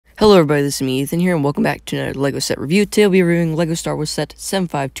Hello everybody, this is me, Ethan here, and welcome back to another LEGO set review. Today we'll be reviewing LEGO Star Wars set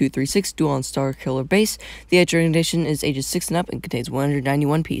 75236 Duel on Starkiller base. The Edge edition is ages 6 and up and contains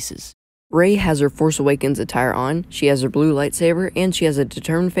 191 pieces. Rey has her Force Awakens attire on, she has her blue lightsaber, and she has a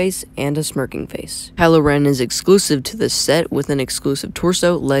determined face and a smirking face. Kylo Ren is exclusive to this set with an exclusive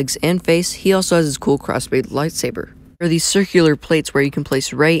torso, legs, and face. He also has his cool crossblade lightsaber. There are these circular plates where you can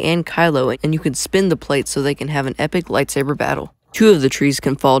place Rey and Kylo, and you can spin the plates so they can have an epic lightsaber battle. Two of the trees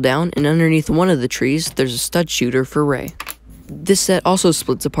can fall down, and underneath one of the trees, there's a stud shooter for Rey. This set also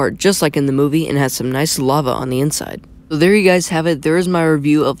splits apart just like in the movie and has some nice lava on the inside. So there you guys have it. There is my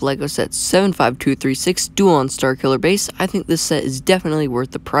review of LEGO set 75236 Duel on Starkiller base. I think this set is definitely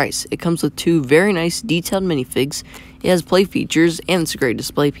worth the price. It comes with two very nice detailed minifigs, it has play features, and it's a great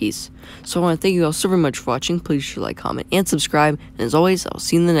display piece. So I want to thank you all so very much for watching. Please like, comment, and subscribe. And as always, I'll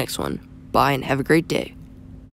see you in the next one. Bye and have a great day.